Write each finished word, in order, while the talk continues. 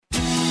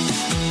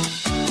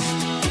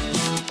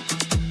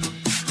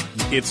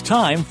It's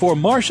time for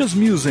Marcia's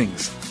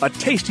Musings, a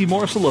tasty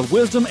morsel of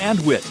wisdom and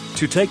wit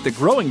to take the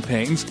growing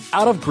pains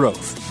out of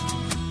growth.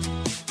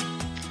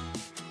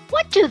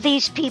 What do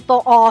these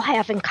people all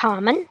have in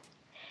common?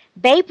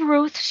 Babe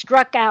Ruth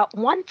struck out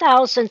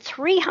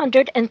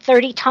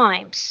 1,330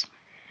 times.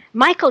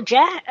 Michael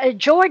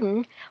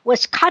Jordan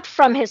was cut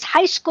from his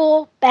high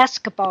school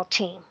basketball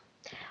team.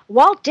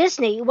 Walt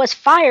Disney was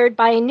fired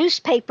by a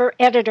newspaper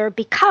editor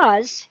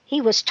because,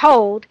 he was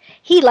told,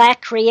 he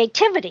lacked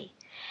creativity.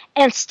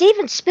 And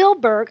Steven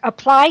Spielberg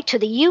applied to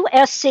the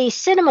USC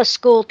Cinema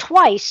School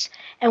twice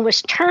and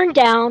was turned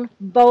down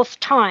both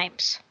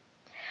times.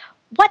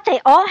 What they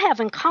all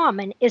have in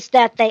common is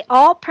that they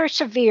all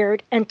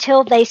persevered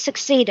until they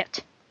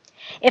succeeded.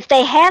 If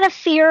they had a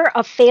fear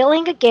of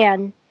failing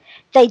again,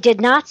 they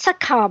did not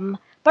succumb,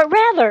 but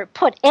rather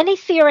put any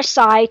fear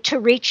aside to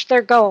reach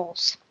their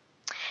goals.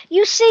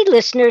 You see,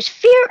 listeners,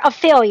 fear of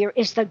failure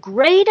is the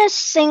greatest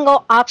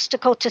single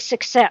obstacle to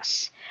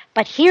success.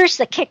 But here's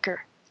the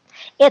kicker.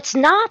 It's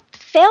not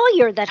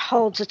failure that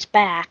holds us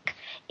back.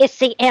 It's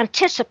the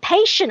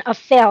anticipation of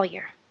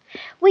failure.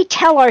 We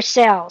tell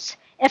ourselves,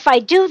 if I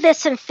do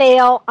this and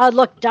fail, I'll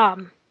look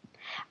dumb.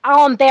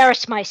 I'll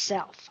embarrass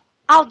myself.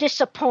 I'll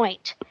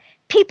disappoint.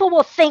 People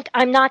will think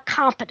I'm not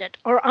competent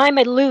or I'm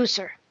a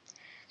loser.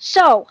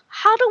 So,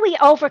 how do we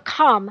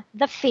overcome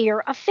the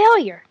fear of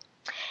failure?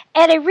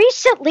 At a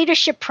recent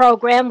leadership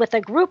program with a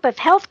group of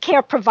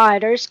healthcare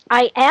providers,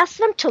 I asked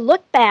them to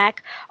look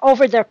back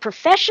over their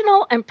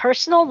professional and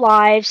personal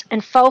lives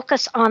and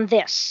focus on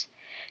this.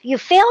 You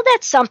failed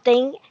at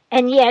something,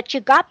 and yet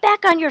you got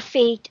back on your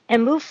feet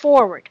and moved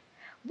forward.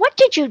 What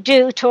did you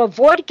do to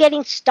avoid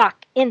getting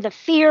stuck in the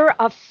fear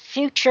of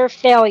future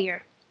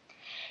failure?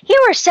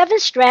 Here are 7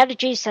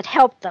 strategies that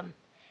help them.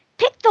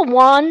 Pick the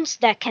ones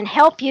that can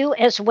help you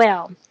as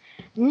well.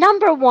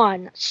 Number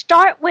 1,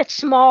 start with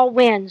small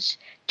wins.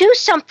 Do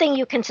something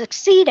you can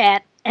succeed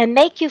at and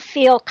make you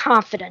feel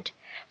confident.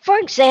 For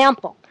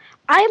example,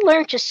 I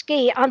learned to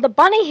ski on the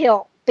bunny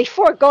hill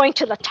before going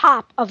to the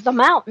top of the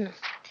mountain.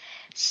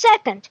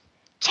 Second,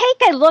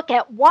 take a look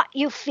at what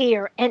you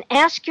fear and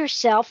ask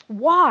yourself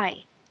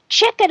why.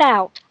 Check it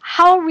out.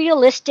 How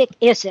realistic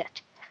is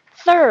it?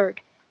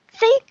 Third,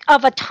 think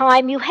of a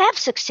time you have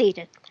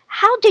succeeded.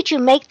 How did you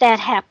make that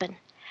happen?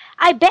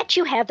 I bet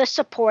you have the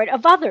support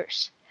of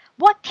others.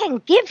 What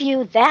can give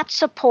you that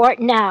support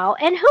now,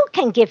 and who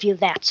can give you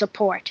that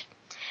support?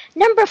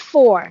 Number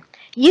 4,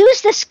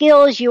 use the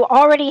skills you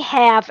already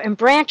have and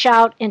branch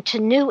out into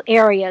new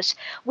areas.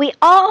 We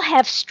all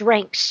have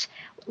strengths.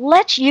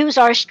 Let's use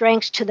our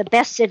strengths to the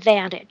best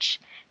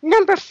advantage.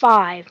 Number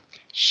 5,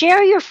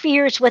 share your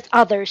fears with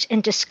others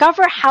and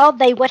discover how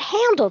they would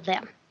handle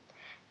them.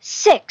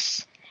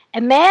 6,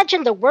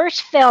 imagine the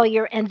worst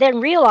failure and then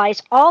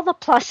realize all the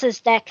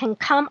pluses that can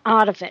come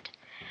out of it.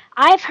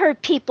 I've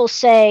heard people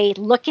say,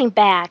 looking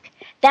back,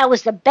 that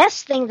was the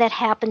best thing that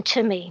happened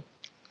to me.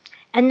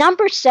 And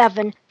number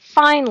 7,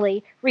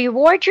 finally,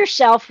 reward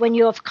yourself when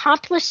you have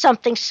accomplished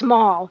something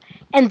small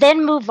and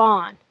then move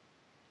on.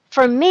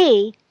 For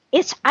me,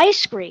 it's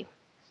ice cream.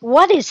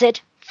 What is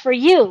it for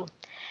you?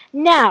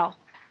 Now,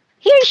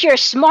 here's your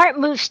Smart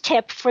Moves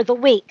tip for the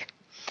week.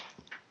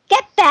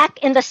 Get back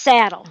in the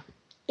saddle.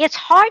 It's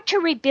hard to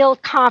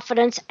rebuild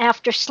confidence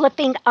after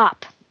slipping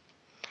up.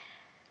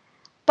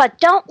 But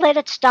don't let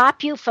it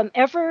stop you from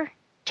ever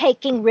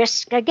taking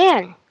risks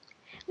again.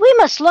 We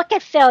must look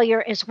at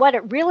failure as what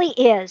it really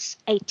is,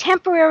 a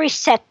temporary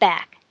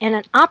setback and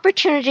an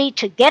opportunity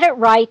to get it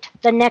right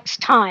the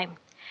next time.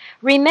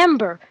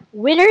 Remember,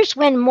 winners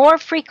win more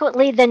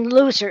frequently than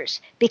losers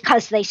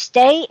because they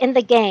stay in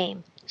the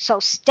game.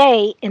 So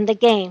stay in the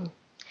game.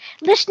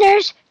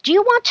 Listeners, do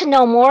you want to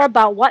know more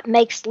about what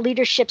makes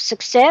leadership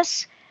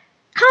success?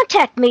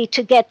 Contact me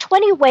to get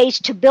 20 ways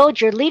to build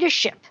your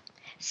leadership.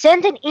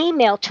 Send an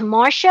email to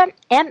Marcia,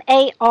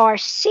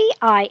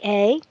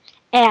 Marcia,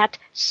 at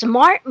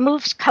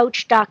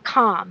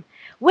smartmovescoach.com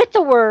with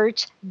the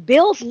words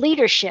Build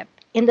Leadership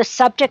in the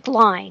subject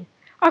line,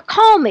 or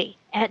call me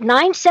at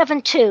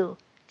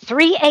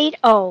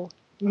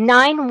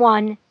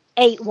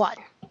 972-380-9181.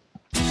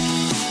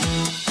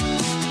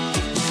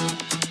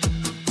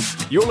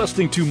 You're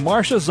listening to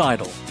Marcia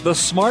Zeidel, the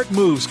Smart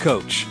Moves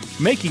Coach,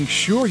 making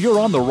sure you're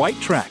on the right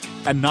track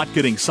and not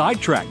getting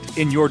sidetracked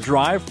in your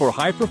drive for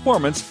high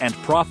performance and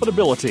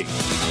profitability.